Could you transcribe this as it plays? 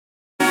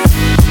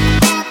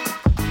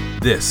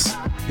This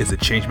is the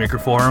Changemaker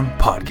Forum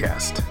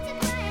podcast.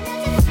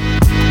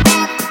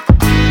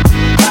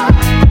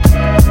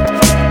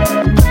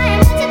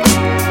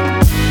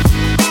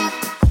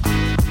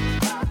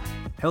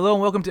 Hello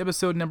and welcome to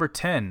episode number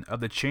 10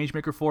 of the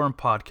Changemaker Forum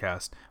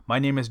podcast. My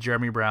name is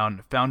Jeremy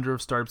Brown, founder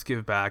of Startups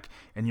Give Back,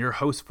 and your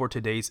host for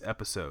today's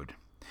episode.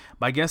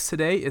 My guest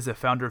today is the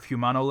founder of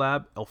Humano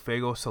Lab,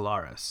 Alfredo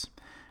Solares.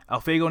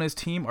 Alfredo and his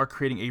team are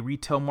creating a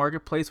retail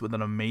marketplace with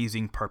an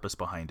amazing purpose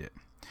behind it.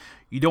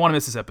 You don't want to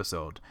miss this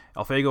episode.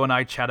 Alfredo and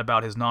I chat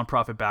about his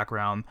nonprofit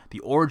background,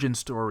 the origin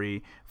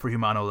story for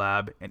Humano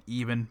Lab, and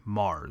even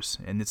Mars.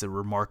 And it's a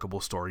remarkable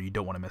story. You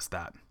don't want to miss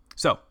that.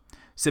 So,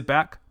 sit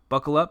back,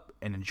 buckle up,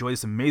 and enjoy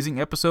this amazing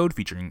episode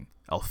featuring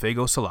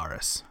Alfredo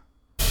Solares.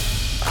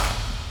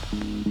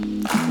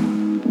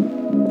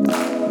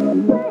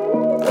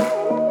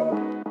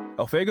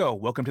 Alfredo,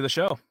 welcome to the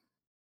show.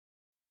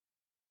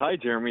 Hi,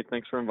 Jeremy.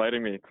 Thanks for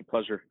inviting me. It's a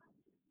pleasure.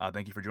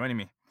 Thank you for joining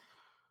me.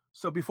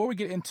 So before we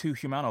get into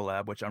Humano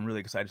Lab, which I'm really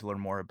excited to learn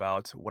more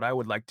about, what I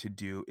would like to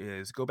do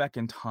is go back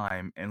in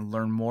time and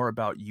learn more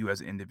about you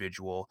as an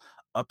individual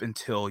up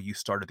until you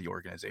started the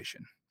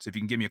organization. So if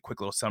you can give me a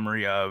quick little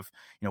summary of,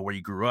 where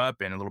you grew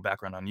up and a little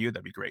background on you,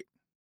 that'd be great.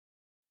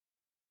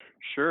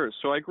 Sure.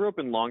 So I grew up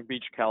in Long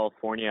Beach,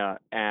 California,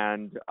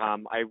 and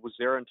I was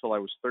there until I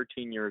was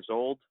 13 years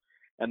old.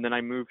 And then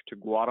I moved to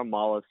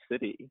Guatemala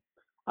City.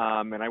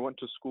 And I went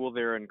to school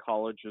there in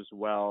college as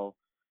well.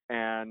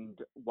 And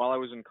while I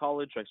was in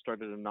college, I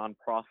started a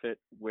nonprofit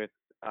with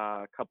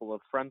a couple of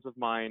friends of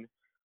mine.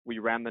 We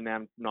ran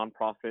the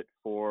nonprofit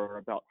for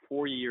about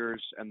 4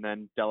 years and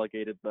then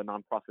delegated the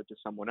nonprofit to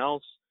someone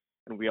else.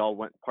 And we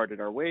all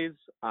parted our ways.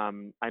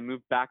 I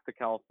moved back to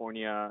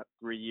California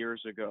 3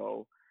 years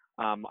ago.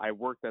 I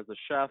worked as a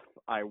chef.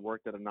 I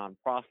worked at a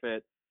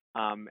nonprofit.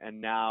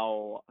 And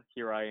now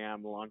here I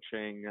am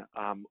launching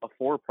a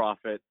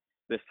for-profit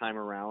this time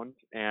around.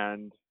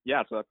 And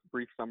yeah, so that's a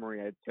brief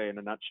summary, I'd say, in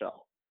a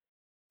nutshell.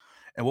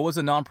 And what was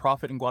the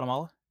nonprofit in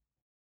Guatemala?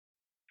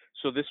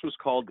 So this was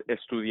called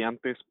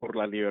Estudiantes por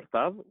la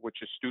Libertad, which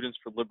is Students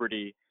for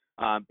Liberty,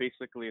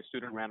 basically a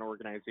student-run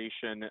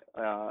organization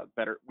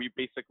we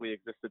basically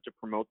existed to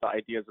promote the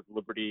ideas of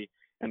liberty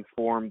and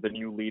form the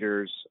new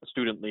leaders,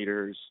 student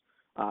leaders,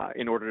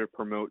 in order to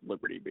promote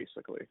liberty,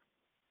 basically.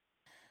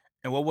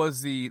 And what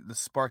was the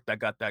spark that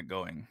got that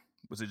going?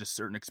 Was it just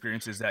certain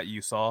experiences that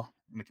you saw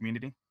in the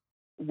community?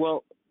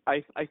 Well,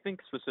 I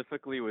think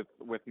specifically with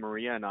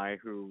Maria and I,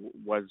 who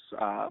was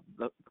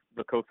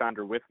the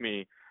co-founder with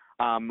me,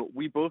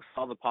 we both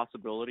saw the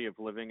possibility of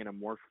living in a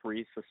more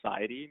free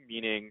society,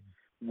 meaning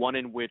one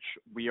in which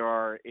we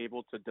are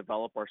able to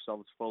develop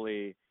ourselves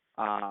fully,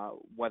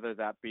 whether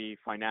that be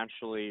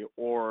financially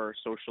or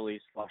socially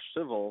 /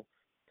 civil.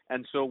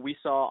 And so we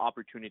saw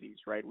opportunities,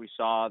 right? We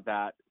saw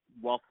that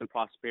wealth and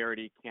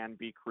prosperity can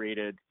be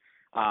created,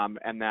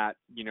 and that,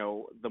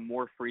 the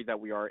more free that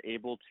we are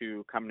able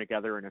to come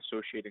together and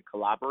associate and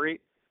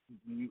collaborate,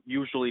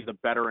 usually the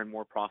better and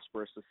more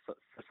prosperous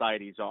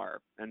societies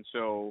are. And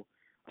so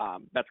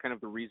that's kind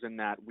of the reason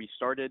that we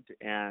started,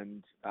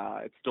 and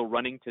it's still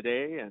running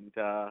today. And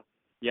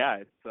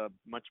it's a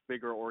much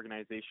bigger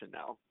organization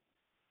now.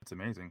 It's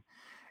amazing.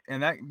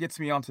 And that gets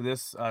me onto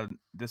this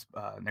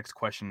next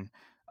question.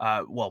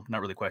 Well,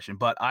 not really a question,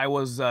 but I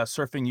was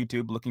surfing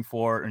YouTube looking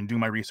for and doing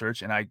my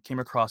research, and I came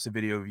across a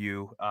video of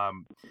you.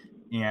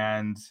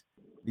 And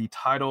the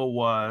title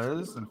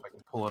was, and if I can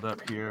pull it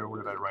up here,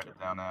 where did I write it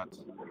down at?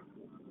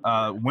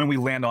 When We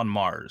Land on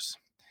Mars.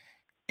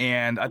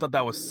 And I thought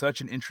that was such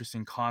an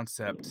interesting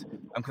concept,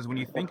 because when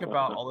you think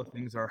about all the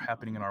things that are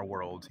happening in our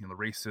world, the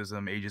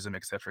racism, ageism,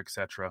 et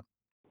cetera,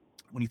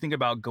 when you think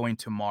about going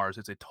to Mars,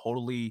 it's a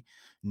totally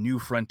new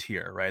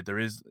frontier, right? There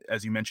is,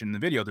 as you mentioned in the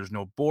video, there's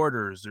no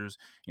borders, there's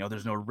no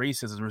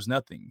racism, there's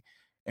nothing.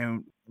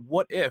 And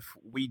what if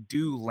we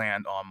do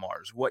land on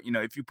Mars? What,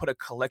 if you put a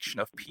collection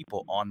of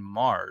people on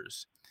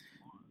Mars,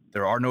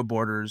 there are no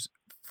borders.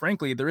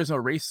 Frankly, there is no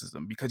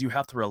racism, because you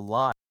have to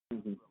rely.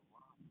 Mm-hmm.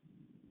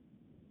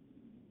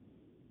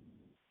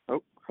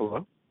 Oh,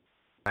 hello?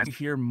 Can you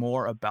hear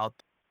more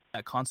about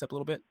that concept a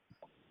little bit?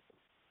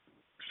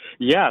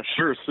 Yeah,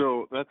 sure.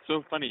 So that's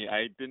so funny.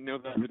 I didn't know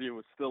that video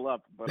was still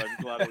up, but I'm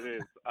glad it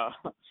is.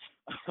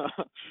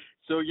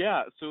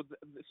 So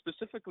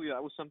specifically,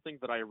 that was something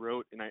that I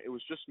wrote, and it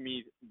was just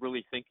me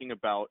really thinking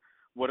about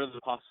what are the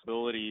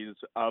possibilities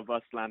of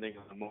us landing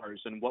on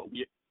Mars and what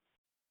we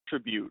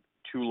attribute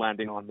to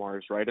landing on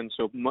Mars, right? And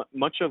so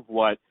much of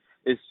what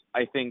is,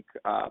 I think,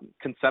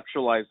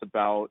 conceptualized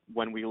about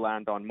when we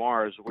land on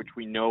Mars, which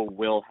we know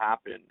will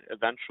happen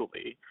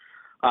eventually,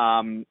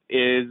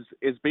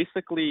 is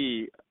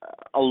basically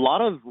a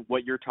lot of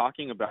what you're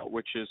talking about,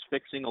 which is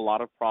fixing a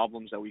lot of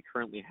problems that we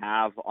currently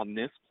have on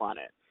this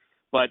planet.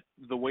 But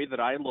the way that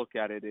I look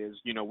at it is,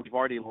 we've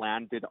already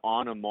landed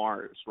on a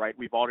Mars, right?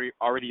 We've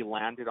already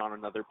landed on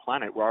another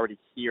planet. We're already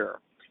here.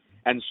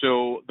 And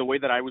so the way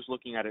that I was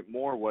looking at it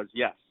more was,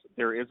 yes,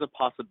 there is a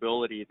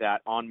possibility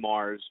that on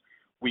Mars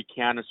we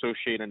can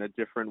associate in a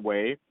different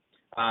way.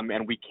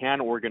 and we can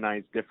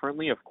organize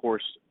differently. Of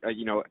course,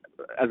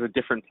 as a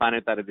different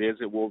planet that it is,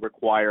 it will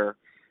require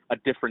a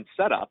different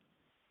setup.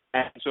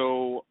 And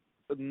so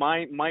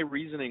my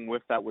reasoning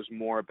with that was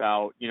more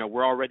about,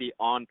 we're already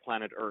on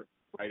planet Earth,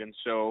 right? And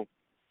so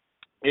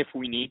if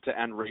we need to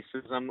end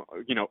racism,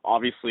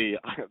 obviously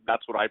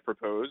that's what I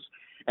propose.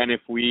 And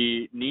if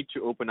we need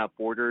to open up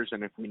borders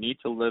and if we need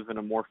to live in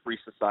a more free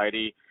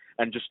society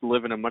and just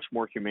live in a much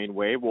more humane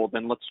way, well,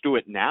 then let's do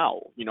it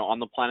now, on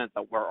the planet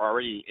that we're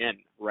already in,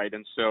 right?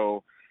 And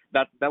so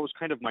that was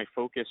kind of my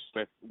focus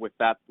with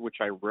that which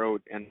I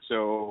wrote. And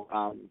so,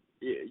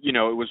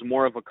 it was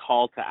more of a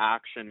call to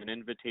action, an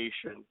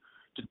invitation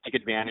to take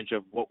advantage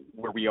of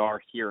where we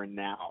are here and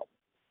now.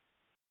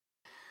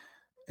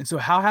 And so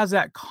how has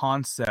that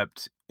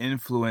concept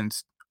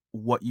influenced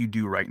what you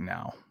do right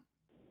now?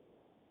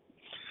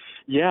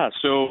 Yeah,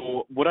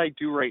 so what I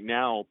do right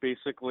now,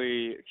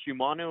 basically,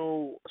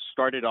 Humano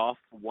started off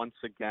once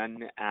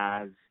again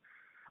as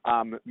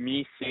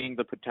me seeing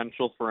the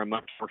potential for a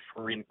much more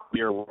free and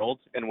queer world.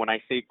 And when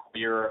I say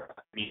queer,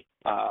 I mean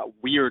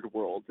weird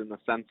world in the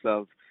sense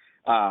of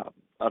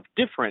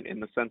different, in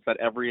the sense that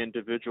every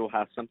individual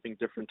has something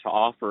different to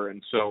offer.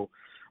 And so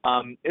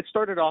it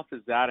started off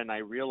as that, and I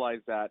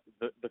realized that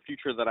the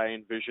future that I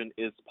envision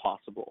is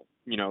possible.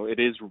 It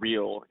is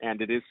real, and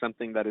it is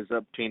something that is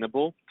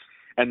obtainable.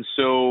 And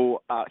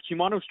so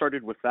Humano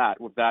started with that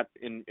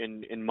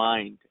in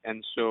mind.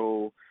 And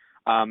so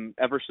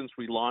ever since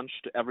we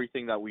launched,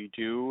 everything that we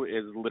do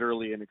is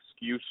literally an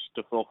excuse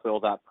to fulfill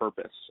that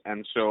purpose.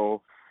 And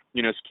so,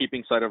 it's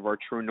keeping sight of our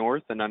true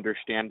north and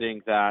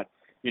understanding that,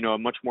 a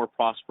much more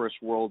prosperous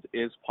world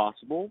is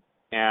possible.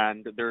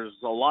 And there's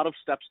a lot of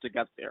steps to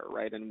get there,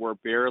 right? And we're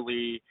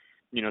barely,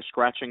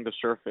 scratching the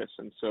surface.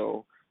 And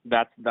so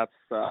that's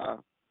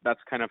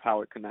kind of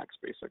how it connects,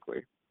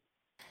 basically.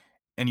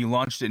 And you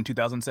launched it in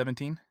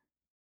 2017?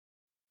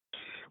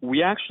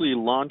 We actually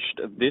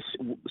launched this.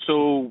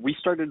 So we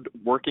started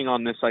working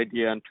on this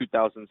idea in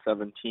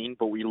 2017,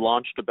 but we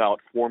launched about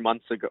 4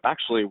 months ago.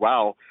 Actually,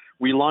 wow,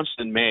 we launched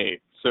in May.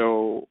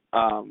 So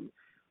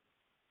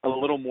a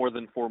little more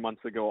than 4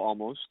 months ago,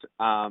 almost.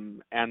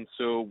 And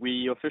so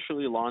we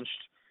officially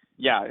launched,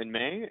 in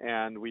May,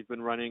 and we've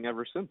been running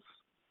ever since.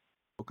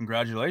 Well,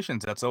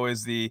 congratulations. That's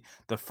always the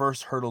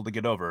first hurdle to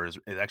get over is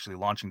actually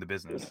launching the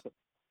business.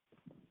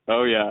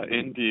 Oh yeah,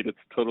 indeed, it's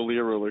totally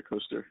a roller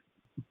coaster.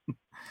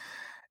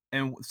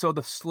 And so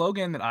the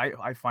slogan that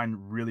I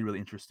find really, really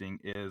interesting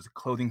is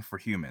clothing for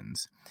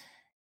humans.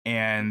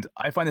 And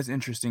I find this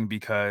interesting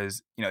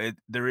because,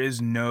 there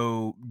is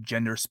no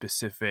gender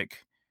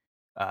specific,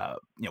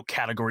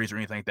 categories or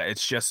anything like that.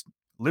 It's just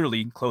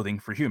literally clothing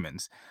for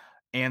humans.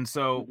 And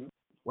so Mhm.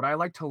 what I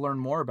like to learn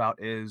more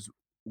about is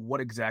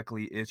what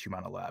exactly is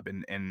Humana Lab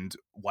and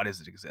why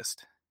does it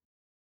exist?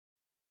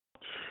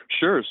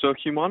 Sure. So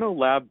Humano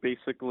Lab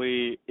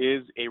basically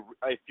is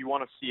if you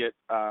want to see it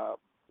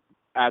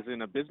as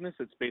in a business,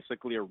 it's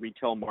basically a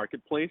retail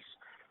marketplace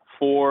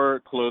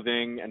for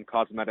clothing and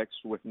cosmetics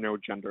with no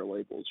gender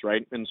labels,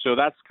 right? And so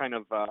that's kind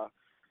of,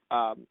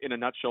 in a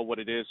nutshell, what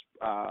it is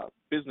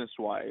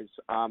business-wise.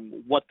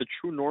 What the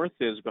true north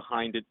is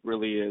behind it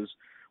really is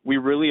we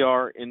really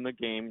are in the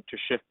game to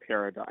shift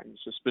paradigms,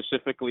 so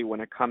specifically when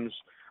it comes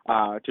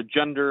to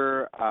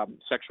gender,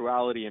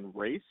 sexuality, and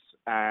race.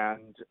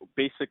 And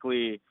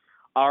basically,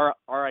 our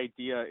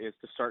idea is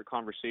to start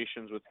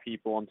conversations with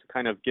people and to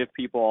kind of give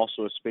people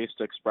also a space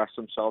to express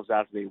themselves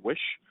as they wish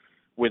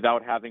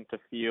without having to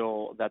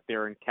feel that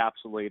they're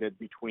encapsulated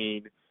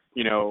between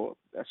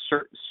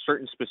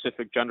certain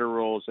specific gender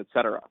roles,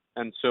 etc.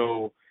 And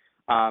so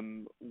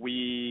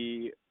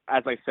we,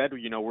 as I said,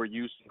 we're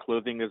using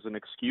clothing as an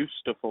excuse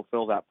to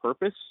fulfill that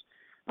purpose.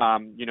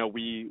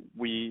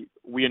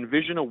 We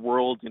envision a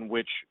world in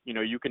which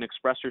you can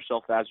express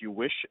yourself as you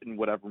wish in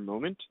whatever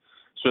moment.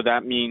 So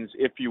that means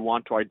if you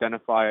want to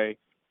identify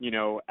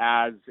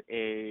as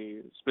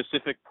a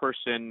specific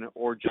person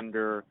or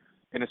gender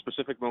in a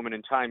specific moment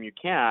in time, you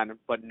can,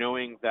 but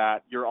knowing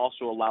that you're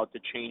also allowed to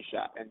change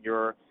that, and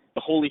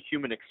the wholly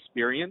human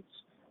experience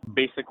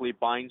basically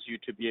binds you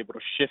to be able to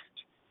shift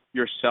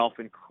yourself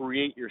and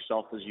create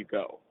yourself as you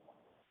go.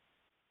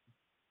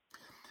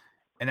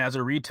 And as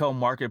a retail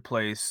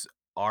marketplace,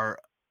 are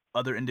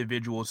other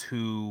individuals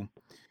who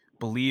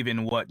believe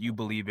in what you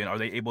believe in, are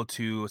they able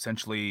to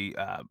essentially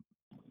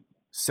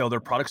sell their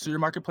products to your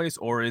marketplace,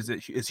 or is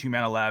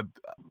Humana Lab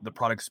the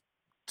products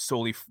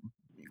solely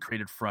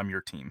created from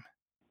your team?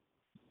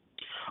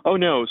 Oh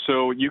no,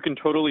 so you can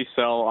totally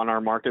sell on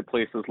our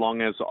marketplace as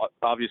long as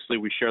obviously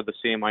we share the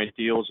same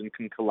ideals and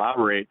can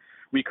collaborate.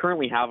 We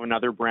currently have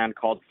another brand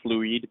called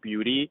Fluid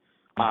Beauty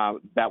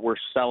that we're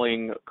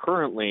selling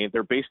currently.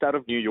 They're based out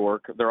of New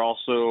York. They're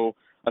also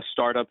a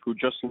startup who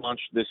just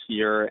launched this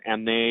year,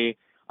 and they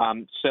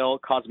sell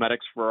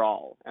cosmetics for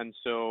all. And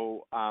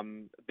so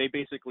they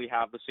basically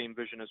have the same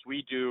vision as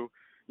we do.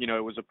 It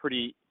was a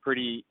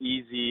pretty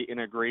easy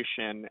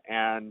integration,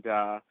 and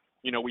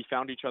we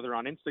found each other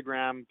on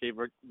Instagram,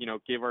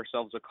 gave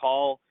ourselves a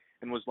call,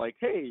 and was like,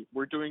 hey,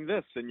 we're doing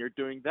this and you're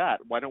doing that.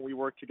 Why don't we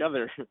work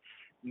together?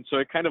 And so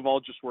it kind of all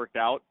just worked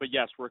out. But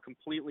yes, we're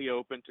completely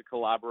open to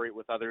collaborate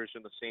with others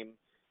in the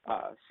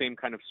same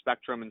kind of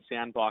spectrum and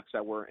sandbox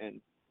that we're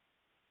in.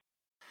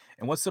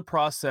 And what's the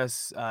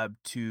process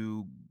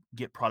to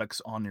get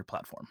products on your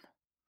platform?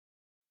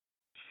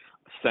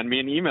 Send me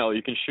an email.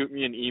 You can shoot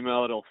me an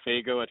email at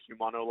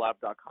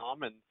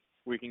alfego@humanolab.com and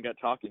we can get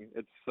talking.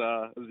 It's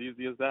as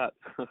easy as that.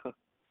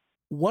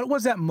 What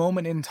was that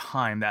moment in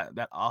time,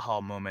 that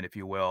aha moment, if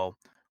you will,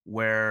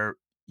 where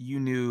you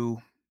knew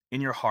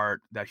in your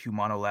heart that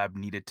Humano Lab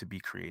needed to be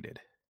created?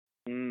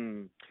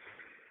 mm.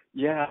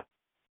 Yeah,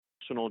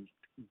 personal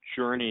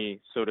journey,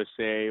 so to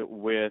say,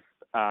 with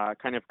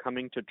kind of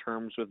coming to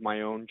terms with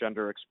my own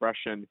gender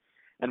expression.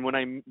 And what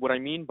I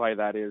mean by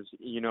that is,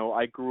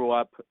 I grew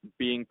up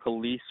being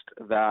policed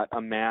that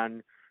a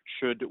man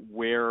should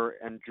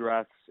wear and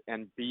dress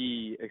and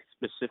be a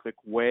specific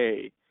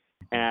way.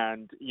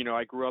 And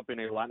I grew up in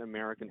a Latin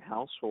American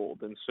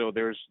household, and so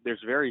there's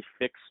very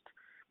fixed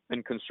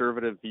and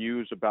conservative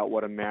views about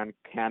what a man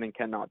can and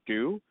cannot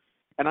do.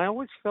 And I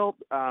always felt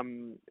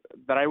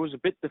that I was a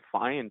bit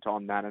defiant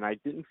on that, and I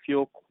didn't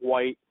feel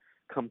quite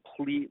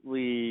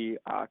completely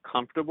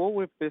comfortable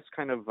with this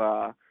kind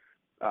of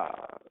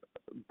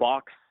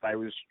box I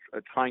was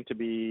trying to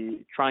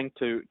be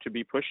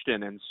pushed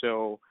in. And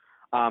so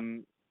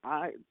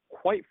I,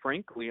 quite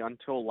frankly,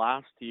 until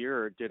last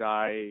year did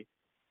I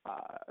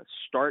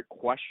start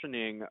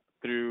questioning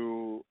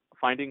through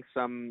finding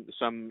some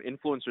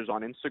influencers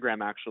on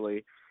Instagram,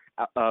 actually,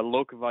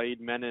 Lok Vaid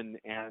Menon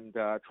and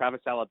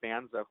Travis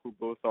Alabanza, who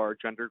both are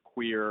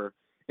genderqueer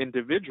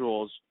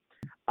individuals.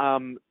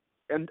 And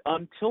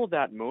until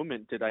that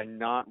moment, did I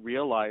not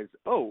realize,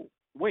 oh,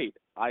 wait,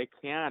 I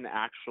can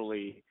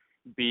actually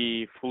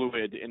be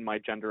fluid in my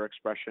gender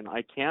expression.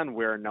 I can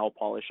wear nail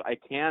polish. I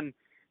can,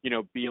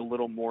 be a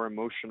little more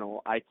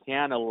emotional. I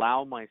can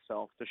allow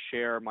myself to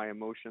share my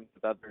emotions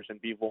with others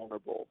and be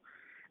vulnerable.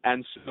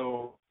 And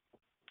so,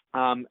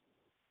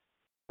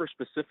 for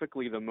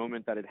specifically the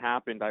moment that it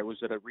happened, I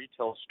was at a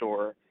retail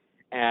store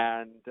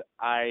and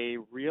I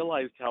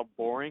realized how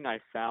boring I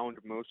found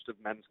most of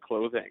men's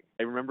clothing.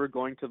 I remember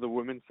going to the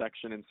women's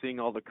section and seeing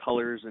all the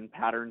colors and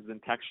patterns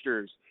and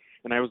textures.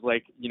 And I was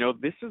like,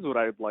 this is what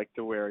I would like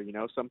to wear,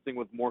 something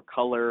with more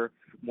color,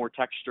 more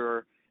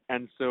texture.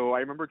 And so I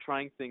remember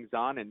trying things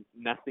on and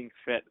nothing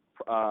fit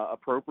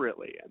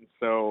appropriately. And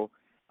so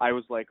I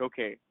was like,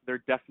 okay, there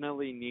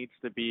definitely needs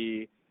to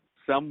be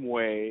some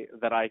way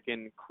that I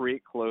can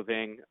create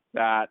clothing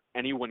that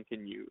anyone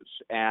can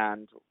use,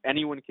 and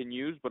anyone can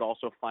use, but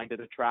also find it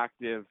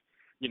attractive,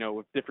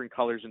 with different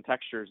colors and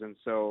textures. And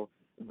so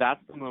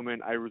that's the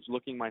moment I was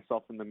looking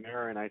myself in the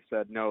mirror and I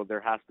said, no,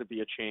 there has to be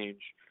a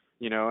change,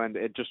 and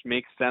it just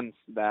makes sense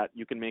that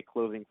you can make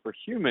clothing for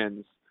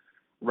humans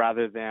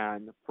rather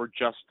than for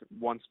just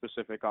one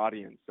specific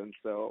audience. And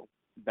so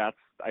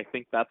I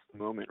think that's the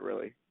moment,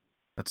 really.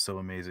 That's so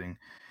amazing.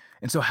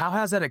 And so how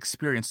has that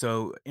experience,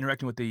 so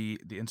interacting with the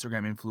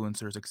Instagram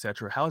influencers, et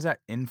cetera, how has that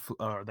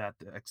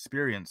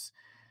experience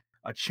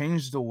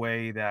changed the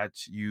way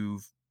that you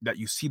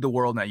see the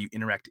world and that you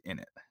interact in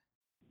it?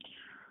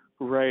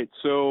 Right.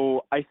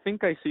 So I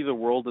think I see the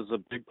world as a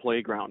big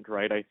playground,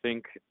 right? I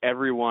think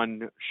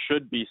everyone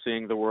should be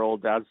seeing the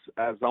world as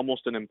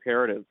almost an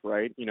imperative,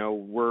 right?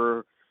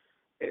 We're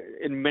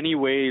in many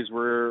ways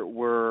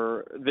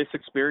we're this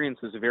experience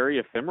is very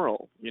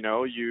ephemeral.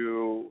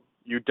 You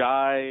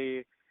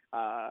die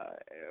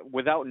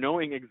without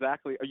knowing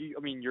exactly.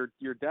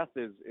 Your death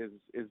is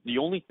the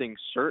only thing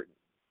certain.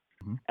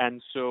 Mhm.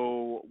 And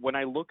so when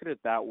I look at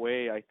it that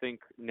way, I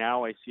think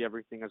now I see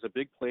everything as a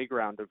big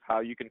playground of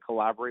how you can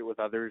collaborate with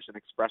others and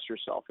express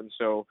yourself. And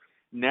so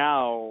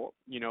now,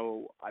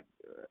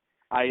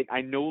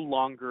 I no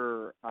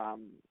longer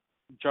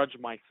judge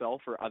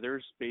myself or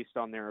others based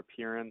on their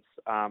appearance.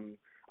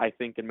 I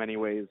think in many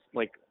ways,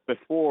 like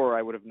before,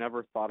 I would have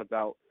never thought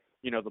about,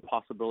 the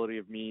possibility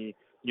of me,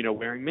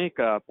 wearing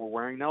makeup or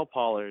wearing nail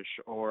polish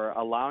or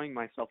allowing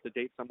myself to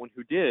date someone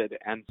who did.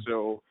 And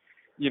so,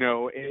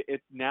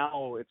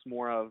 now it's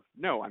more of,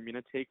 no, I'm going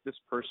to take this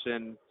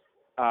person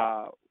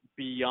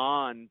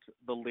beyond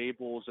the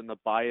labels and the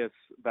bias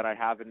that I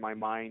have in my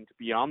mind,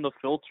 beyond the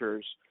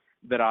filters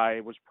that I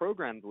was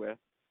programmed with.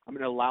 I'm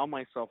going to allow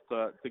myself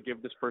to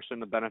give this person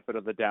the benefit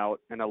of the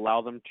doubt and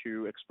allow them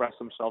to express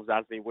themselves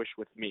as they wish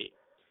with me.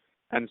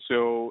 And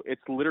so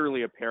it's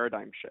literally a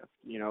paradigm shift.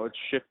 It's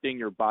shifting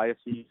your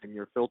biases and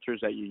your filters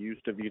that you use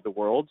to view the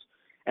world,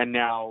 and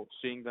now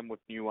seeing them with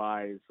new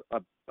eyes,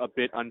 a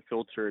bit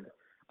unfiltered,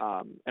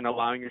 and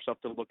allowing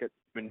yourself to look at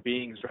human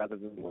beings rather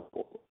than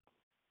labels.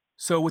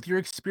 So with your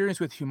experience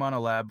with Humana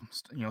Lab,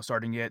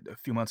 starting it a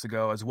few months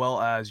ago, as well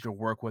as your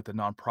work with the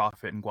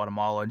nonprofit in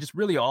Guatemala, and just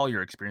really all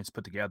your experience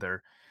put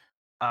together,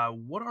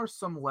 what are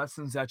some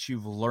lessons that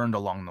you've learned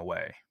along the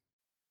way?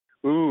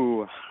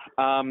 Ooh,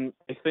 I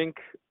think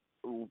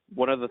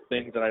one of the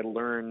things that I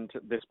learned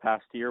this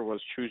past year was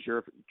choose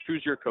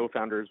your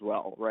co-founder as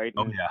well, right?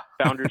 Oh And yeah.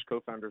 founders,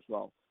 co-founder as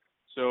well.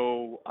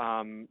 So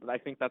I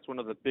think that's one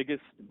of the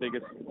biggest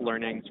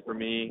learnings for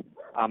me.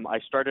 I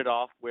started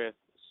off with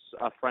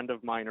a friend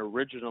of mine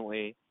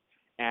originally,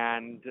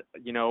 And,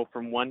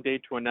 from one day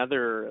to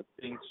another,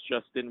 things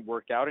just didn't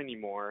work out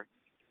anymore.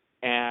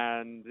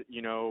 And,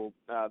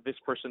 this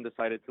person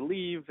decided to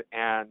leave,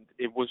 and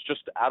it was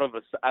just out of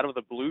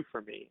the blue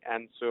for me.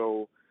 And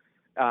so,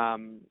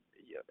 um,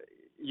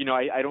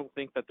 I don't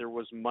think that there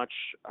was much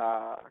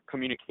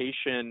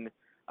communication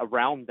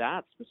around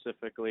that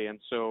specifically. And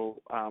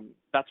so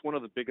that's one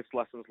of the biggest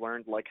lessons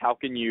learned. Like, how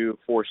can you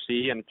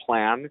foresee and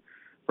plan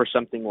for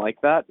something like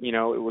that? It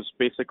was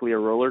basically a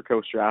roller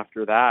coaster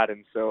after that.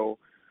 And so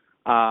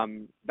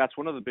that's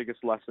one of the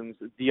biggest lessons.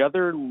 The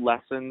other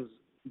lesson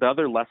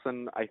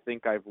I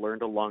think I've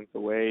learned along the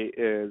way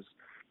is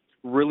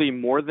really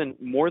more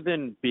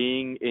than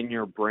being in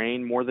your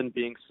brain, more than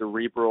being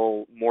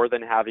cerebral, more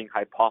than having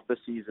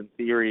hypotheses and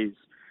theories,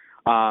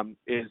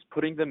 is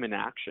putting them in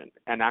action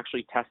and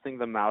actually testing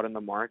them out in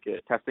the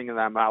market, testing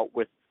them out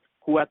with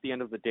who at the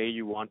end of the day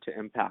you want to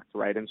impact,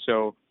 right? And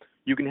so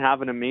you can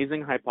have an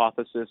amazing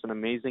hypothesis, an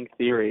amazing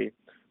theory,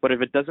 but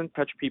if it doesn't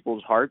touch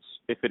people's hearts,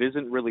 if it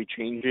isn't really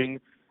changing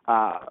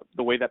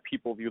the way that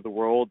people view the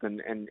world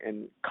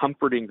and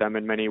comforting them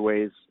in many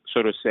ways,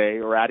 so to say,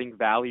 or adding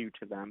value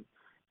to them,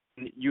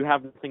 you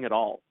have nothing at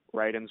all,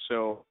 right? And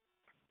so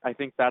I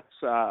think that's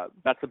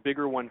a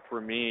bigger one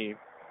for me,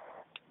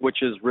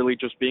 which is really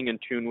just being in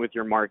tune with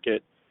your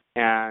market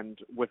and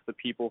with the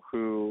people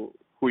who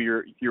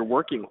you're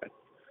working with.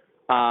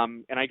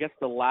 And I guess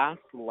the last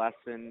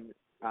lesson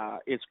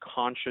is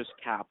conscious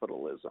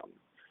capitalism.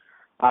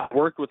 I've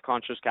worked with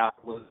conscious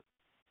capitalism.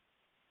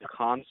 The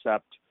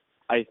concept,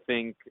 I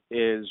think,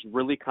 is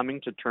really coming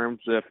to terms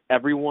with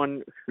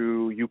everyone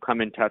who you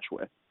come in touch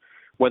with,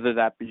 whether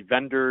that be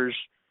vendors,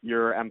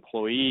 your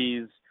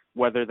employees,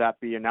 whether that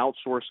be an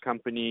outsourced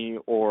company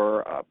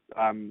or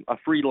a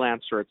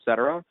freelancer, et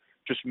cetera.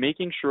 Just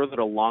making sure that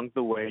along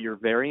the way you're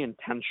very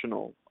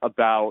intentional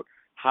about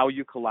how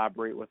you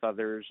collaborate with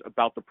others,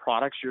 about the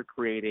products you're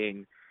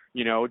creating,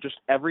 just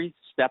every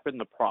step in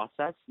the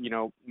process,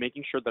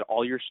 making sure that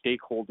all your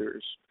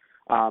stakeholders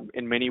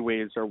in many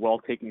ways are well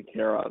taken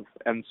care of.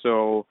 And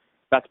so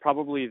that's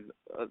probably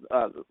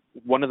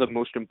one of the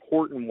most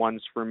important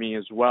ones for me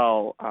as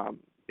well,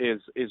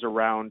 is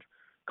around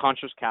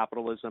conscious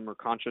capitalism or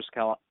conscious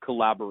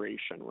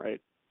collaboration,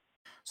 right?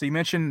 So you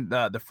mentioned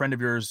the friend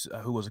of yours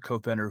who was a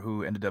co-founder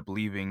who ended up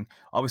leaving.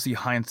 Obviously,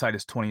 hindsight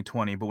is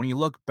 2020, but when you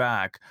look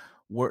back,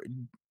 were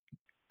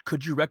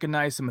could you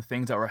recognize some of the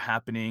things that were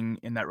happening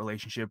in that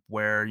relationship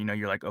where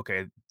you're like,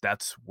 okay,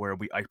 that's where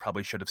I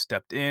probably should have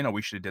stepped in, or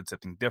we should have did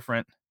something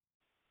different?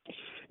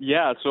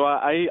 Yeah, so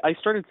I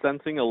started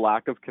sensing a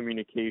lack of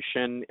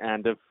communication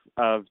and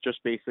of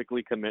just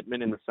basically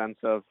commitment in the sense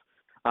of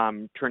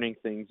turning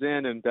things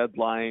in and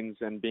deadlines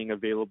and being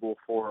available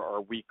for our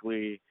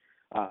weekly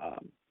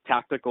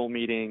tactical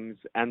meetings.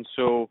 And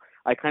so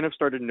I kind of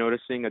started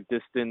noticing a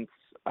distance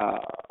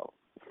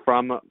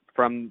from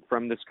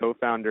this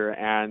co-founder.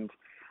 And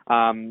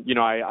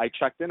I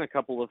checked in a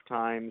couple of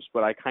times,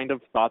 but I kind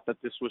of thought that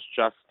this was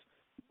just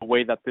the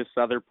way that this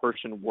other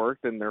person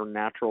worked in their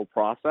natural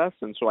process.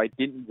 And so I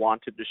didn't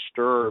want to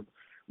disturb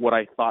what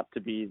I thought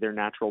to be their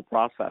natural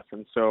process.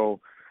 And so,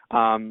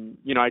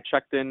 I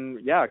checked in,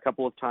 a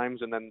couple of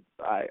times. And then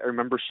I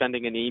remember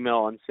sending an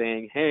email and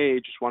saying, hey,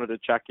 just wanted to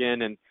check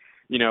in. And,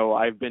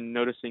 I've been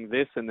noticing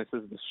this, and this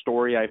is the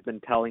story I've been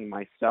telling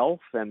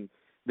myself. And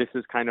this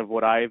is kind of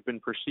what I've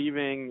been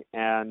perceiving.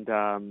 And,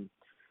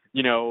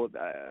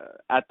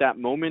 at that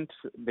moment,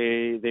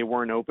 they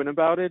weren't open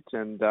about it.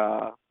 And,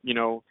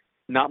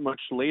 not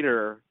much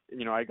later,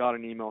 I got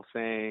an email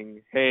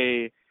saying,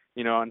 hey,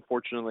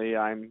 unfortunately,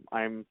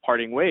 I'm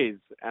parting ways.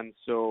 And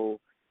so,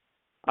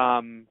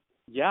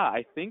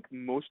 I think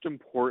most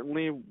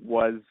importantly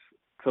was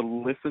to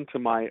listen to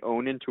my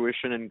own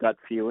intuition and gut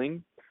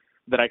feeling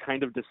that I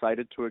kind of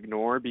decided to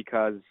ignore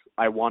because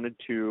I wanted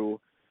to,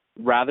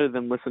 rather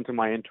than listen to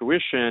my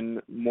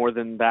intuition, more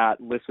than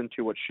that, listen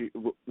to what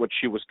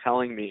she was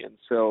telling me. And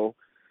so,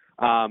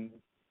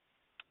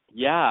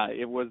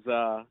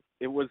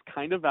 it was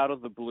kind of out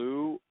of the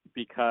blue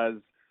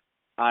because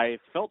I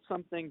felt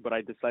something, but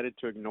I decided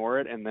to ignore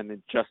it, and then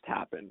it just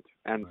happened.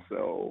 And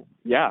so,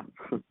 yeah.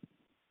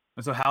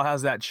 And so how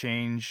has that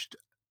changed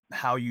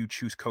how you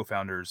choose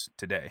co-founders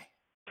today?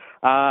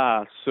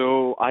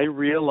 So I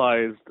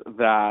realized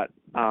that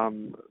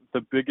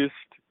the biggest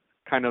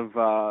kind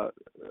of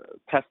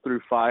test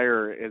through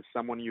fire is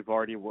someone you've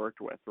already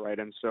worked with, right?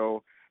 And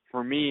so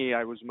for me,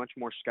 I was much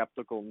more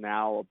skeptical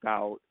now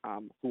about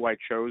who I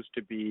chose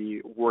to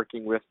be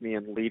working with me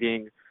and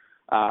leading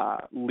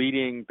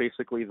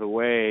basically the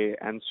way.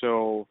 And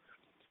so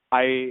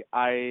I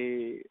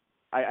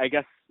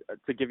guess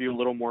to give you a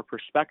little more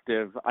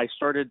perspective, I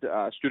started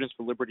Students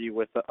for Liberty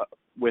with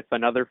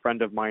another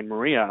friend of mine,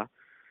 Maria.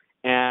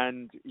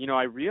 And,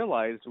 I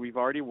realized we've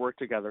already worked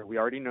together. We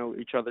already know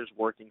each other's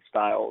working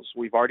styles.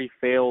 We've already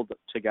failed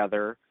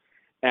together.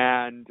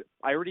 And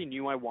I already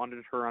knew I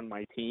wanted her on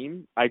my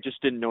team. I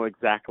just didn't know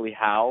exactly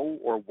how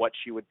or what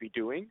she would be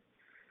doing.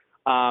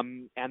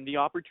 And the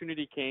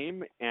opportunity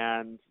came,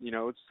 and,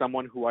 it's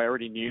someone who I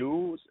already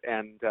knew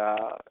and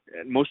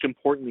most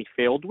importantly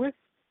failed with.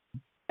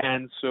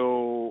 And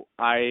so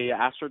I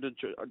asked her to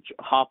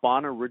hop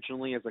on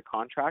originally as a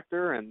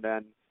contractor, and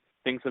then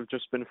things have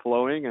just been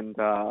flowing, and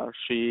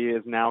she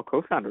is now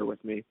co-founder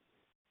with me.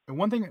 And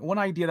one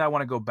idea that I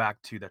want to go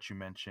back to that you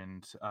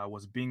mentioned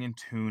was being in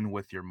tune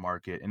with your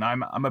market. And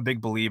I'm a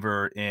big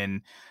believer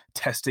in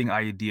testing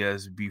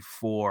ideas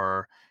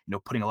before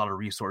putting a lot of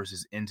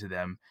resources into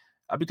them,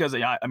 because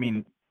yeah, I Mhm.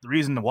 mean the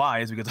reason why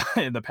is because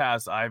in the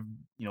past I've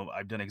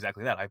done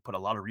exactly that. I put a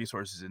lot of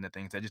resources into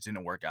things that just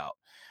didn't work out,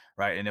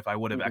 right? And if I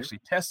would have Mhm. actually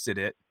tested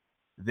it,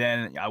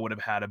 then I would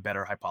have had a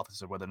better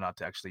hypothesis of whether or not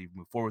to actually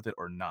move forward with it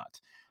or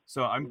not.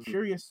 So I'm Mhm.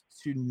 curious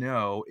to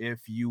know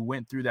if you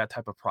went through that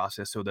type of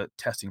process, so the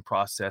testing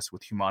process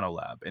with Humano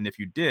Lab, and if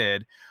you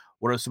did,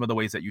 what are some of the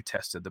ways that you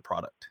tested the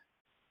product?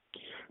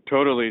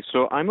 Totally.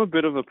 So I'm a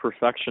bit of a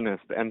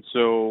perfectionist, and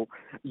so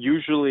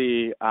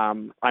usually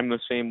I'm the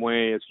same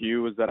way as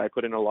you, is that I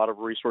put in a lot of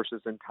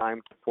resources and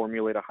time to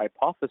formulate a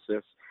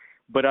hypothesis.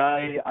 But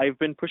I've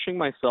been pushing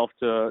myself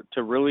to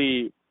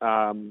really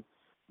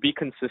be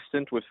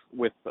consistent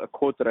with a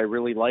quote that I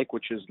really like,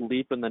 which is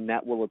 "Leap and the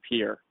net will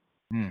appear."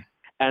 Mm,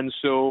 And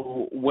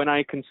so when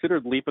I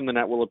considered "Leap and the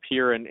net will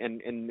appear,"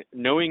 and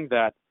knowing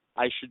that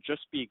I should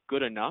just be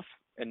good enough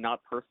and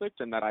not perfect,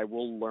 and that I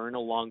will learn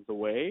along the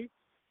way,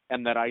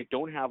 and that I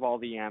don't have all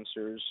the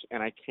answers,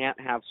 and I can't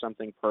have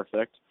something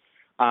perfect,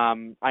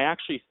 I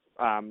actually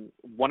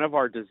one of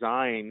our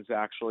designs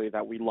actually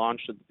that we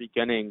launched at the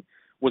beginning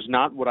was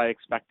not what I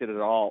expected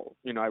at all.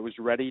 I was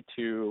ready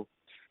to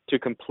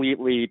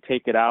completely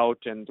take it out,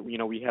 and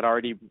we had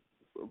already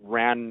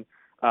ran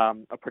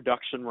a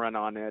production run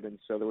on it, and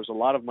so there was a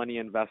lot of money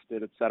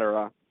invested, et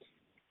cetera.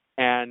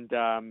 And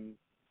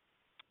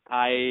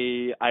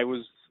I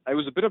was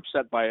a bit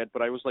upset by it,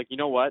 but I was like, you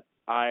know what?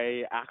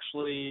 I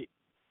actually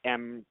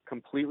am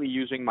completely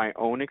using my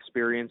own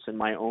experience and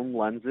my own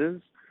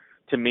lenses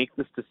to make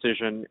this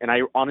decision, and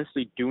I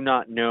honestly do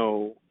not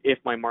know if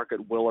my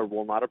market will or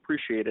will not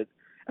appreciate it.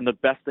 And the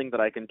best thing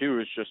that I can do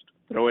is just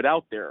throw it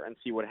out there and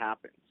see what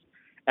happens.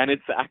 And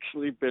it's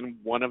actually been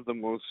one of the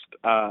most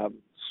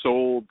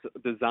sold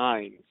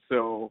designs.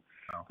 So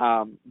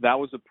wow. that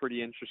was a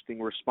pretty interesting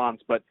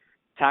response. But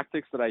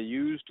tactics that I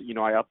used,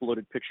 I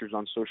uploaded pictures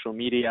on social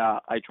media.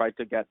 I tried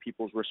to get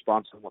people's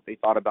response on what they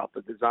thought about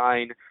the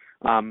design.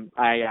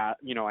 I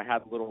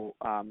had a little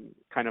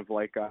kind of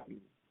like,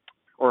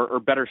 or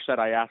better said,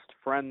 I asked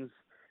friends,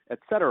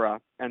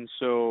 etc. And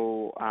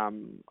so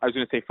I was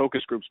going to say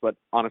focus groups, but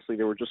honestly,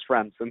 they were just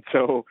friends. And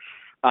so,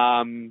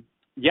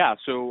 yeah,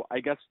 so I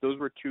guess those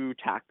were two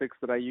tactics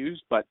that I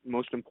used. But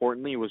most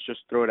importantly, was just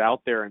throw it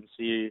out there and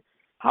see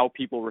how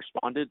people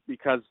responded,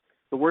 because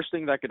the worst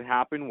thing that could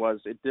happen was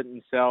it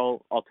didn't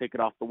sell. I'll take it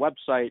off the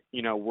website.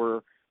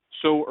 We're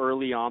so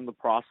early on the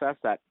process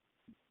that,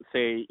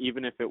 say,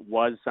 even if it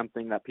was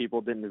something that people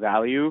didn't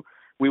value,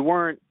 we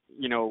weren't,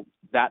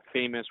 that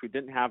famous. We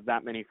didn't have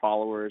that many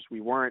followers.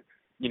 We weren't,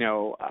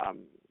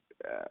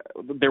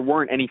 there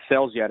weren't any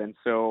sales yet. And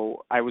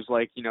so I was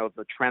like,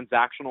 the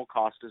transactional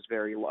cost is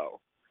very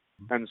low.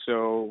 And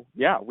so,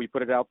 yeah, we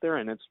put it out there,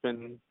 and it's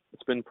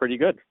been pretty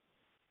good.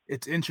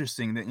 It's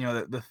interesting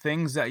that the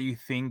things that you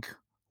think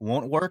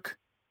won't work,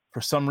 for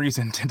some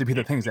reason, tend to be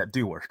the things that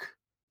do work.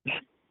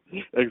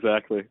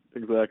 Exactly.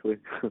 Exactly.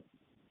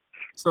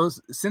 So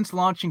since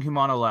launching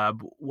Humano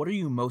Lab, what are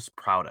you most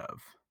proud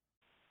of?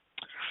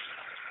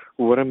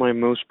 What am I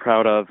most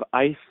proud of?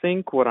 I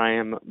think what I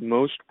am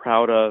most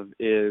proud of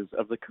is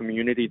of the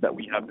community that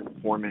we have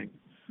been forming.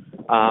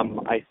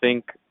 I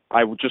think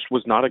just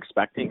was not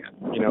expecting it.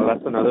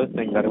 That's another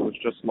thing, that it was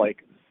just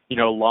like,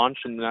 launch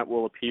and that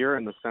will appear,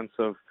 in the sense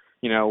of,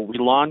 we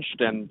launched,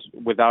 and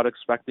without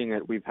expecting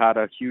it, we've had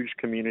a huge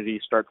community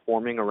start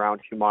forming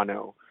around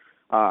Humano,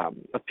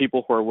 of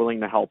people who are willing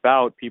to help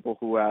out, people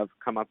who have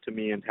come up to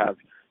me and have,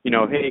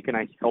 hey, can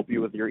I help you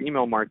with your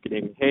email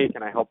marketing? Hey,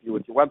 can I help you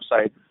with your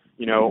website?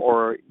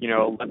 Or,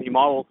 let me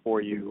model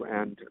for you.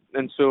 And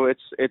so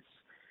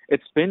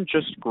it's been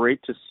just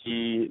great to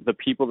see the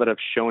people that have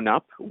shown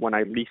up when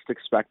I least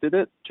expected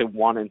it, to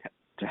want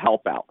to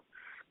help out.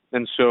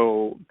 And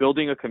so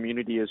building a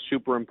community is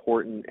super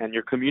important, and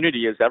your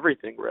community is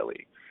everything,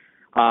 really.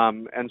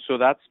 And so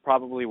that's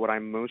probably what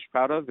I'm most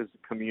proud of, is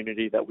the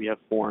community that we have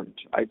formed,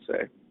 I'd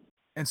say.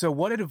 And so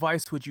what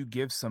advice would you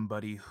give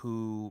somebody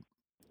who,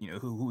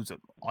 who's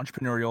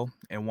entrepreneurial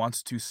and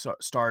wants to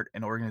start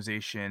an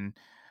organization,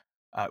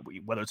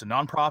 whether it's a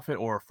nonprofit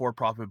or a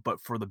for-profit,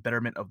 but for the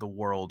betterment of the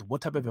world?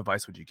 What type of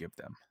advice would you give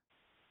them?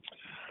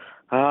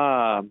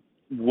 Uh,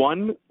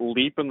 One,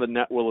 leap and the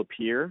net will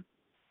appear.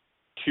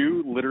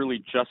 Two,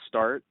 literally just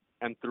start.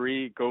 And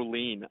three, go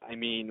lean. I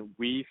mean,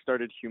 we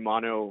started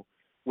Humano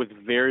with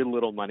very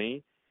little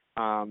money.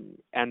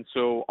 And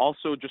so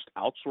also just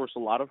outsource a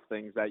lot of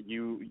things that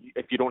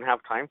if you don't have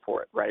time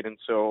for it, right? And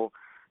so,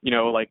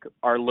 like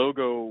our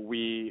logo,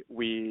 we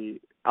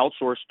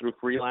outsourced through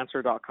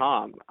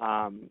freelancer.com.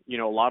 A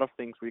lot of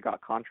things we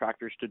got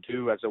contractors to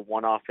do as a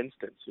one-off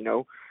instance.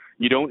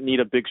 You don't need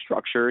a big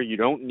structure. You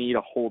don't need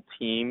a whole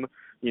team.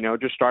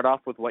 Just start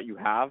off with what you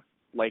have.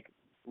 Like,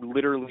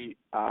 literally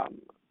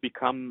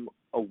become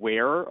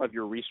aware of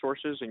your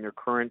resources and your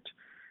current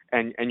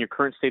and your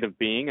current state of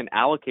being and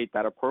allocate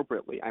that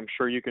appropriately, I'm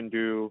sure you can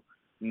do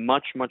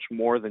much, much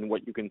more than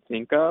what you can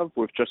think of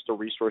with just the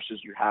resources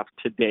you have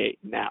today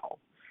now.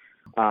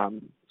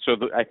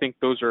 I think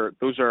those are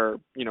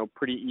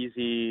pretty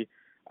easy,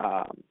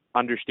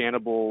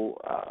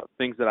 understandable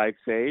things that I'd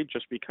say,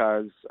 just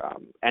because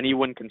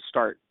anyone can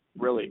start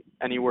really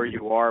anywhere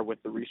you are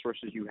with the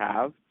resources you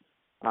have,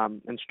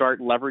 and start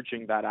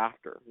leveraging that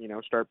after.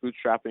 Start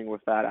bootstrapping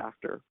with that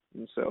after.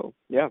 And so,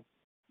 yeah.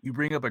 You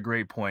bring up a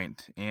great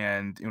point,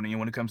 and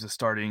when it comes to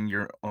starting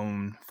your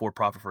own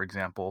for-profit, for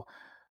example,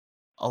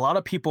 a lot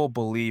of people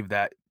believe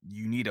that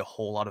you need a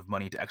whole lot of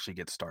money to actually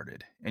get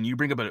started. And you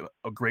bring up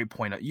a great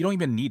point. You don't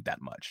even need that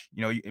much.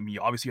 I mean,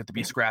 obviously you have to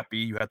be scrappy,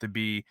 you have to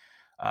be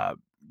uh,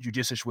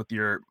 judicious with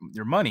your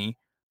money,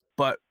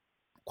 but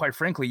quite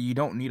frankly, you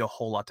don't need a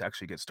whole lot to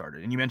actually get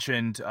started. And you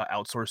mentioned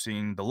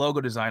outsourcing the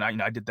logo design.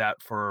 I did that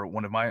for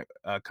one of my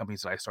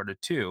companies that I started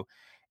too,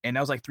 and that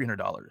was like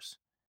 $300,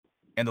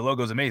 and the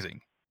logo is amazing.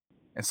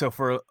 And so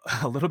for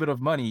a little bit of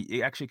money,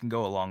 it actually can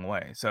go a long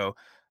way. So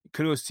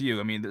kudos to you.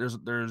 I mean,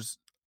 there's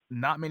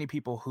not many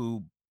people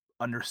who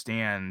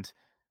understand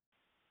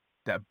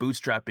that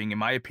bootstrapping, in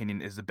my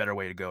opinion, is the better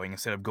way to go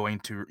instead of going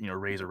to,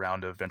 raise a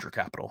round of venture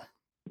capital.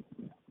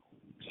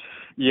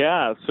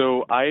 Yeah,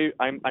 so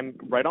I'm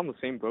right on the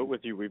same boat with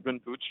you. We've been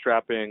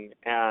bootstrapping,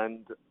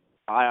 and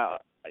I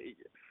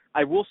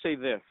I will say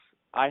this: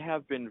 I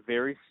have been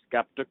very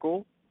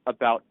skeptical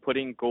about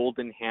putting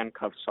golden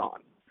handcuffs on.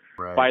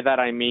 Right. By that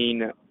I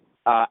mean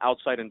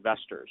outside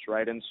investors,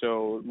 right? And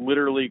so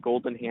literally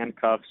golden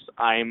handcuffs.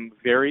 I'm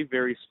very,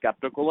 very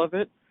skeptical of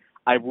it.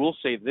 I will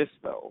say this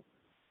though: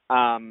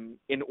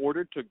 in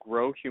order to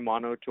grow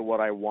Humano to what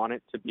I want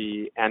it to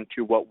be and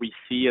to what we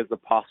see as a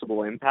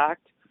possible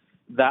impact,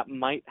 that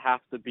might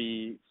have to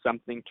be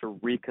something to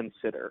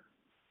reconsider.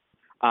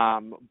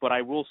 But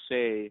I will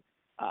say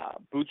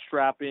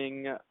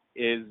bootstrapping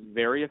is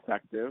very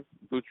effective.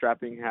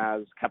 Bootstrapping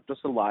has kept us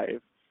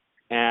alive,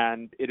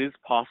 and it is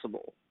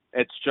possible.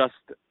 It's just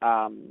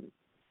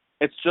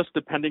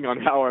depending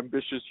on how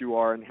ambitious you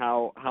are and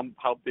how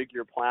big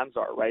your plans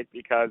are, right?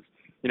 Because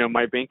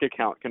my bank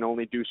account can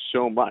only do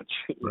so much.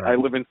 Right. I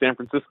live in San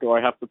Francisco.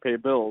 I have to pay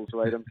bills,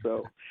 right? And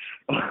so,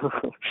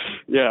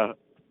 yeah.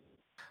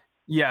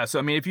 Yeah. So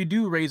I mean, if you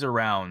do raise a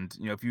round,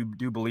 if you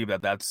do believe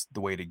that that's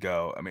the way to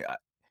go, I mean,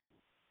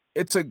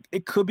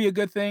 it could be a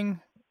good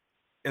thing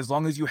as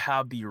long as you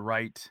have the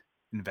right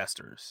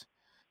investors,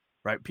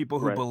 right? People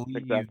who Right, believe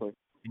exactly.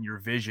 in your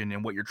vision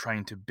and what you're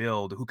trying to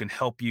build, who can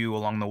help you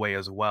along the way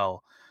as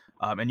well.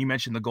 And you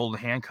mentioned the golden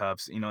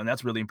handcuffs, and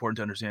that's really important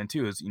to understand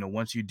too. Is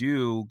once you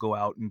do go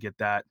out and get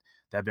that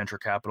venture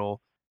capital,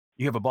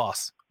 you have a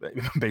boss,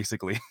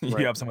 basically. You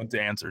Right. have someone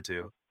to answer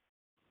to.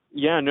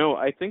 Yeah, no,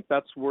 I think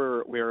that's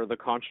where the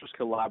conscious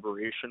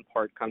collaboration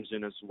part comes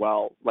in as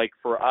well. Like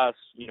for us,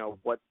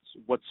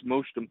 what's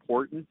most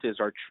important is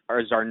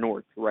our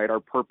north, right? Our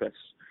purpose.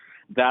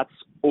 That's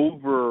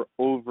over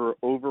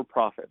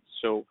profits.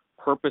 So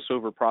purpose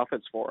over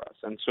profits for us.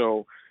 And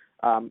so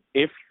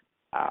if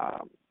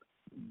a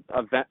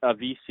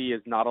VC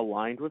is not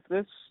aligned with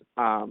this,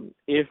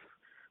 if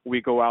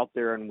we go out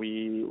there and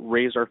we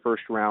raise our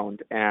first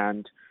round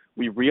and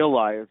we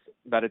realize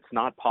that it's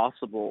not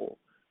possible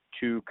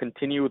to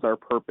continue with our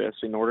purpose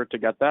in order to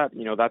get that,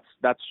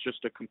 that's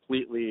just a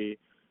completely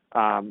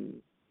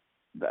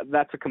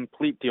that's a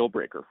complete deal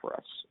breaker for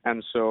us,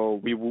 and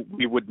so we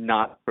would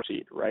not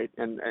proceed, right?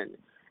 And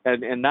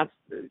that's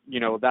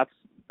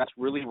that's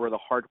really where the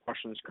hard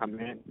questions come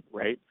in,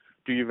 right?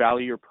 Do you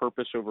value your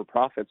purpose over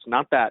profits?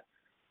 Not that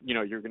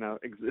you're going to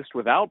exist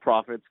without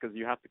profits because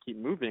you have to keep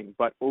moving,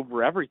 but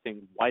over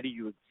everything, why do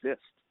you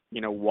exist?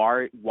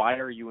 Why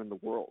are you in the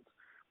world?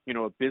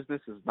 A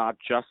business is not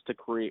just to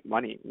create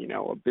money.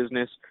 A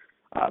business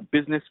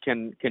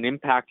can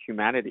impact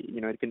humanity.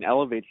 It can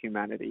elevate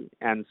humanity,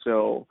 and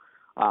so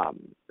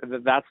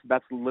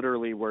that's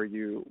literally where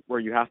you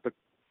have to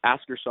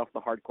ask yourself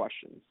the hard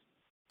questions.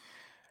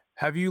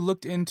 Have you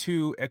looked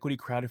into equity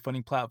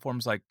crowdfunding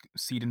platforms like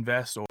Seed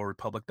Invest or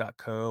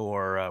Republic.co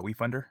or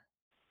WeFunder?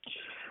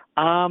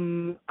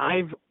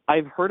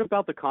 I've heard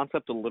about the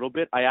concept a little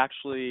bit. I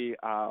actually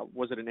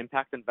was at an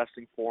impact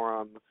investing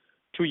forum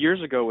 2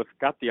 years ago with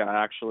Katya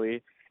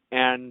actually,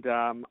 and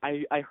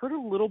I heard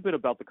a little bit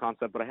about the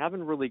concept, but I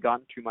haven't really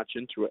gotten too much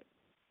into it.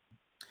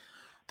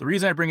 The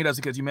reason I bring it up is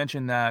because you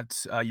mentioned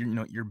that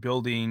you're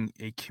building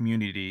a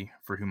community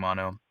for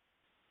Humano.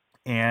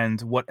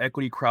 And what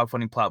equity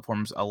crowdfunding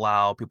platforms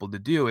allow people to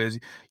do is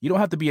you don't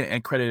have to be an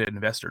accredited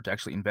investor to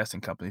actually invest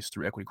in companies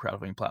through equity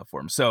crowdfunding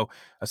platforms. So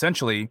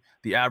essentially,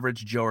 the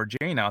average Joe or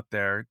Jane out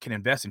there can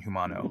invest in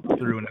Humano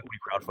through an equity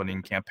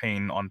crowdfunding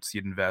campaign on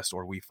Seed Invest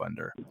or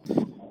WeFunder.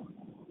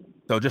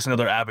 So just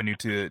another avenue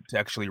to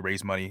actually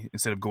raise money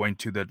instead of going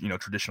to the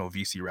traditional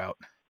VC route.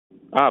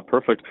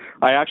 Perfect.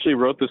 I actually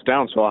wrote this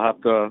down, so I'll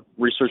have to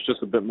research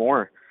just a bit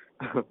more.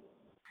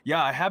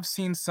 Yeah, I have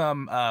seen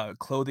some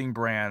clothing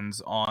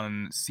brands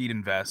on Seed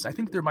Invest. I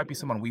think there might be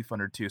some on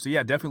WeFunder too. So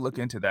yeah, definitely look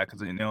into that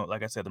because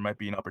like I said, there might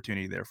be an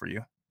opportunity there for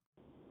you.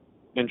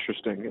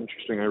 Interesting.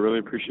 I really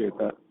appreciate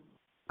that.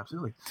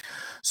 Absolutely.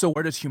 So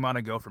where does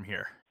Humano go from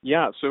here?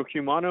 Yeah, so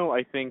Humano,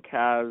 I think,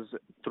 has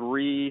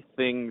three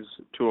things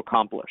to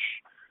accomplish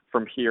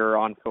from here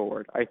on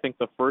forward. I think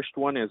the first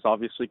one is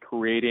obviously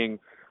creating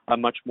a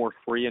much more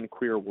free and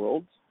queer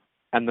world.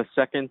 And the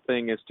second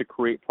thing is to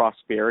create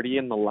prosperity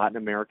in the Latin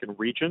American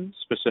region,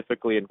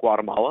 specifically in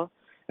Guatemala.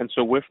 And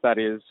so with that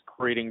is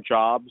creating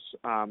jobs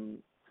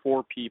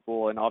for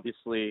people, and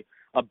obviously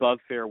above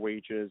fair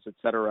wages, et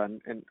cetera,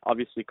 and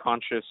obviously a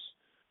conscious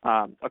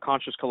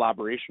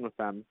collaboration with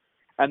them.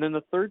 And then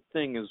the third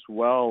thing as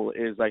well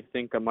is, I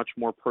think, a much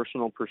more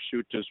personal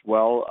pursuit as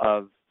well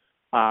of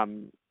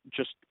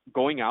just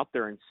going out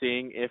there and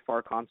seeing if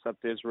our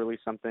concept is really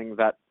something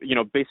that,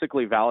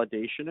 basically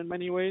validation in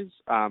many ways,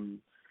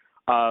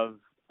 of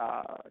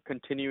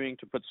continuing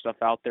to put stuff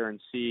out there and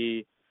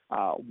see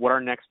what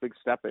our next big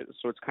step is.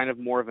 So it's kind of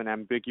more of an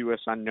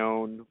ambiguous,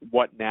 unknown,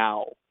 what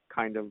now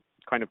kind of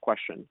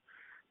question.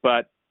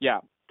 But yeah,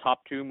 top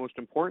two most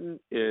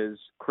important is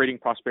creating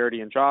prosperity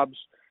and jobs,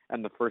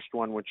 and the first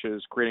one, which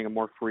is creating a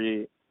more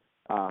free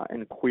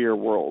and queer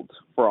world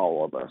for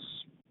all of us.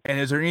 And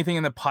is there anything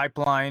in the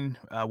pipeline,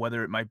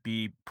 whether it might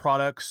be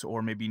products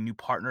or maybe new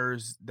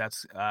partners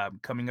that's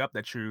coming up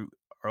that you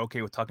are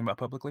okay with talking about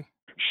publicly?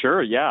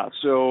 Sure, yeah.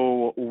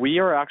 So we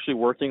are actually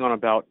working on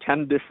about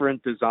 10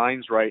 different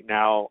designs right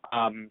now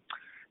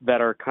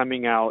that are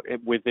coming out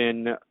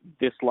within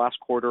this last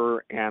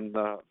quarter and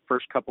the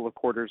first couple of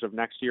quarters of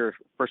next year,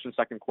 first and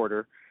second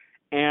quarter.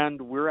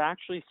 And we're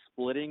actually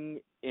splitting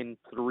in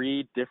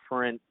 3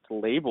 different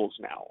labels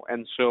now.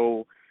 And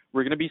so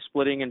we're going to be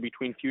splitting in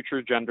between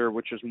Future Gender,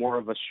 which is more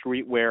of a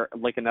streetwear,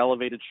 like an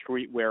elevated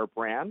streetwear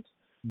brand.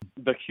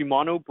 The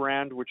Humano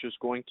brand, which is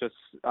going to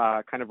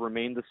kind of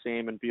remain the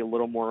same and be a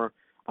little more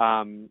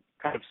kind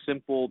of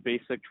simple,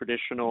 basic,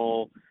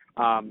 traditional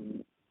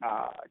kind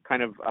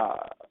of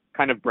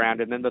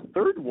brand. And then the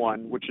third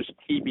one, which is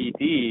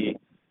TBD,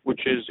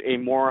 which is a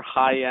more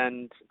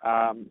high-end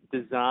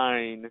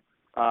design,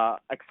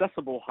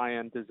 accessible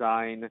high-end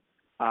design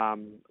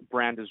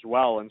brand as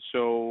well. And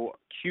so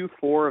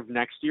Q4 of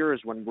next year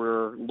is when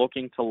we're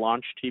looking to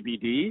launch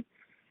TBD.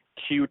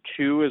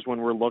 Q2 is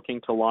when we're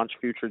looking to launch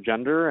Future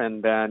Gender,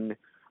 and then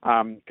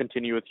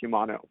continue with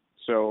Humano.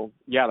 So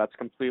yeah, that's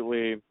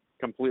completely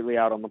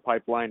out on the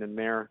pipeline and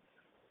there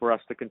for us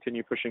to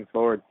continue pushing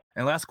forward.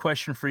 And last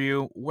question for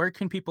you, where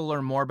can people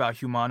learn more about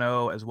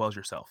Humano as well as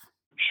yourself?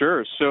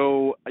 Sure.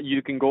 So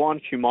you can go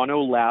on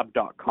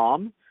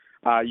humanolab.com.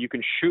 You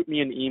can shoot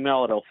me an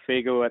email at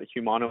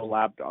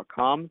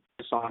elfego@humanolab.com.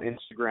 It's on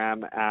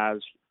Instagram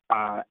as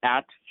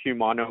at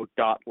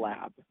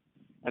humano.lab.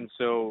 And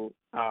so,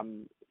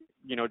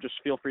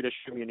 just feel free to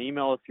shoot me an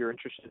email if you're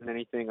interested in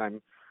anything. I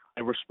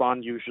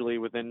respond usually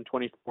within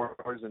 24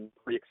 hours and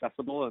pretty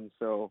accessible. And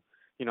so,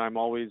 I'm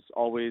always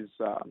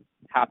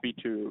happy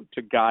to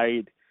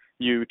guide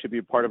you to be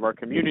a part of our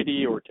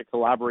community or to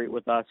collaborate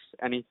with us.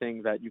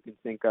 Anything that you can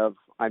think of,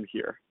 I'm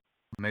here.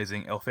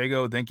 Amazing.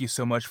 Elfego, thank you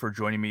so much for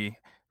joining me.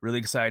 Really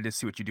excited to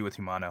see what you do with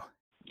Humano.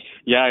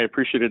 Yeah, I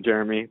appreciate it,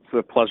 Jeremy. It's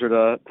a pleasure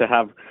to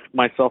have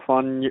myself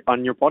on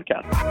your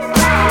podcast.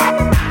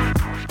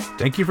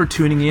 Thank you for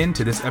tuning in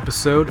to this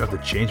episode of the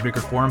Changemaker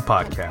Forum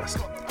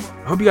podcast.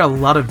 I hope you got a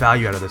lot of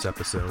value out of this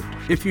episode.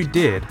 If you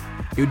did,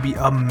 it would be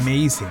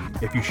amazing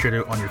if you shared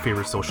it on your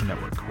favorite social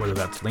network, whether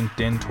that's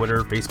LinkedIn,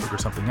 Twitter, Facebook, or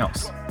something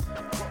else.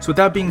 So with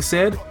that being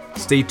said,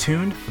 stay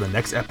tuned for the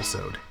next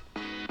episode.